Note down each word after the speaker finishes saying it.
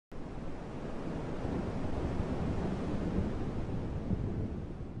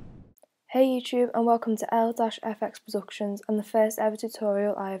Hey YouTube and welcome to L-FX Productions and the first ever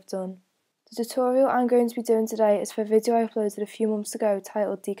tutorial I have done. The tutorial I'm going to be doing today is for a video I uploaded a few months ago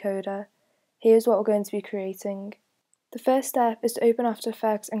titled Decoder. Here's what we're going to be creating. The first step is to open After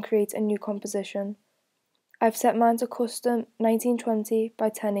Effects and create a new composition. I've set mine to custom 1920 by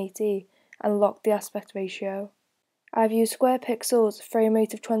 1080 and locked the aspect ratio. I've used square pixels, frame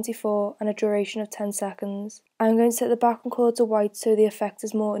rate of 24 and a duration of 10 seconds. I'm going to set the background colour to white so the effect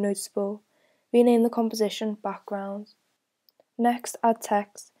is more noticeable. Rename the composition background. Next, add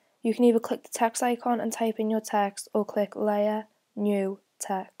text. You can either click the text icon and type in your text or click Layer, New,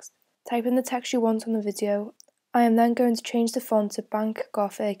 Text. Type in the text you want on the video. I am then going to change the font to Bank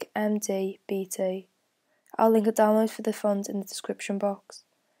Gothic MD BT. I'll link a download for the font in the description box.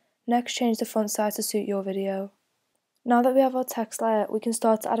 Next, change the font size to suit your video. Now that we have our text layer, we can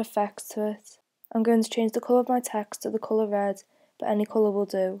start to add effects to it. I'm going to change the colour of my text to the colour red, but any colour will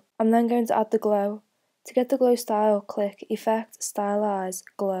do. I'm then going to add the glow. To get the glow style, click Effect, Stylize,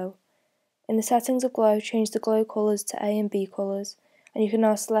 Glow. In the settings of glow, change the glow colours to A and B colours, and you can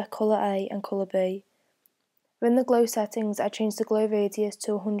now select colour A and colour B. Within the glow settings, I changed the glow radius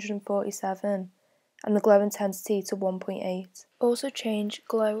to 147 and the glow intensity to 1.8. Also change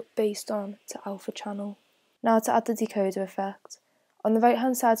glow based on to alpha channel. Now to add the decoder effect. On the right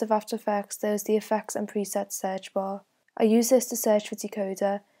hand side of After Effects there is the Effects and Presets search bar. I use this to search for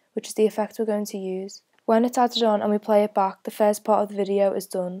decoder, which is the effect we're going to use. When it's added on and we play it back, the first part of the video is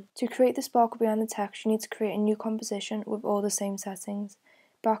done. To create the sparkle behind the text, you need to create a new composition with all the same settings.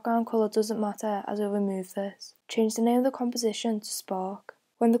 Background colour doesn't matter as we'll remove this. Change the name of the composition to Spark.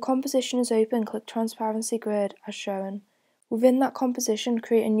 When the composition is open, click Transparency Grid as shown. Within that composition,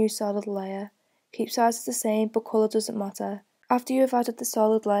 create a new solid layer. Keep sizes the same, but colour doesn't matter. After you have added the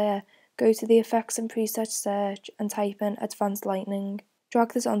solid layer, go to the Effects and Presets search and type in Advanced Lightning.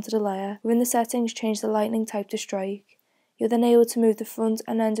 Drag this onto the layer. Within the settings, change the lightning type to strike. You're then able to move the front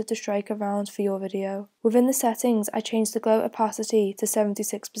and end of the strike around for your video. Within the settings, I changed the glow opacity to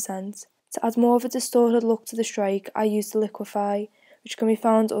 76%. To add more of a distorted look to the strike, I used the Liquify, which can be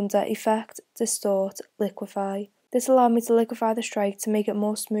found under Effect, Distort, Liquify. This allowed me to liquefy the strike to make it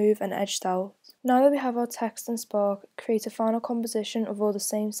more smooth and edged out. Now that we have our text and spark, create a final composition of all the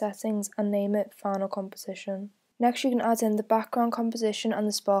same settings and name it Final Composition. Next you can add in the background composition and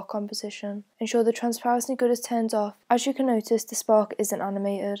the spark composition. Ensure the transparency grid is turned off. As you can notice, the spark isn't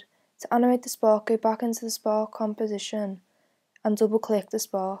animated. To animate the spark, go back into the spark composition and double click the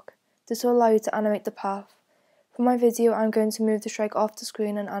spark. This will allow you to animate the path. For my video, I'm going to move the strike off the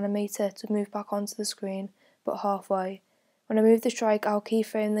screen and animate it to move back onto the screen, but halfway. When I move the strike, I'll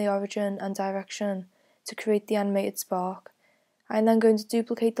keyframe the origin and direction to create the animated spark. I am then going to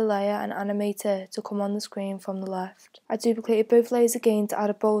duplicate the layer and animate it to come on the screen from the left. I duplicated both layers again to add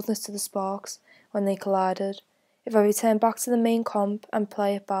a boldness to the sparks when they collided. If I return back to the main comp and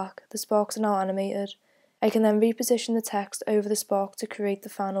play it back, the sparks are now animated. I can then reposition the text over the spark to create the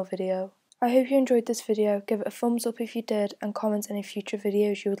final video. I hope you enjoyed this video, give it a thumbs up if you did and comment any future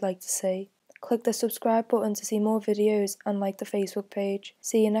videos you would like to see. Click the subscribe button to see more videos and like the Facebook page.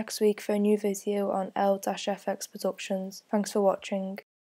 See you next week for a new video on L-FX Productions. Thanks for watching.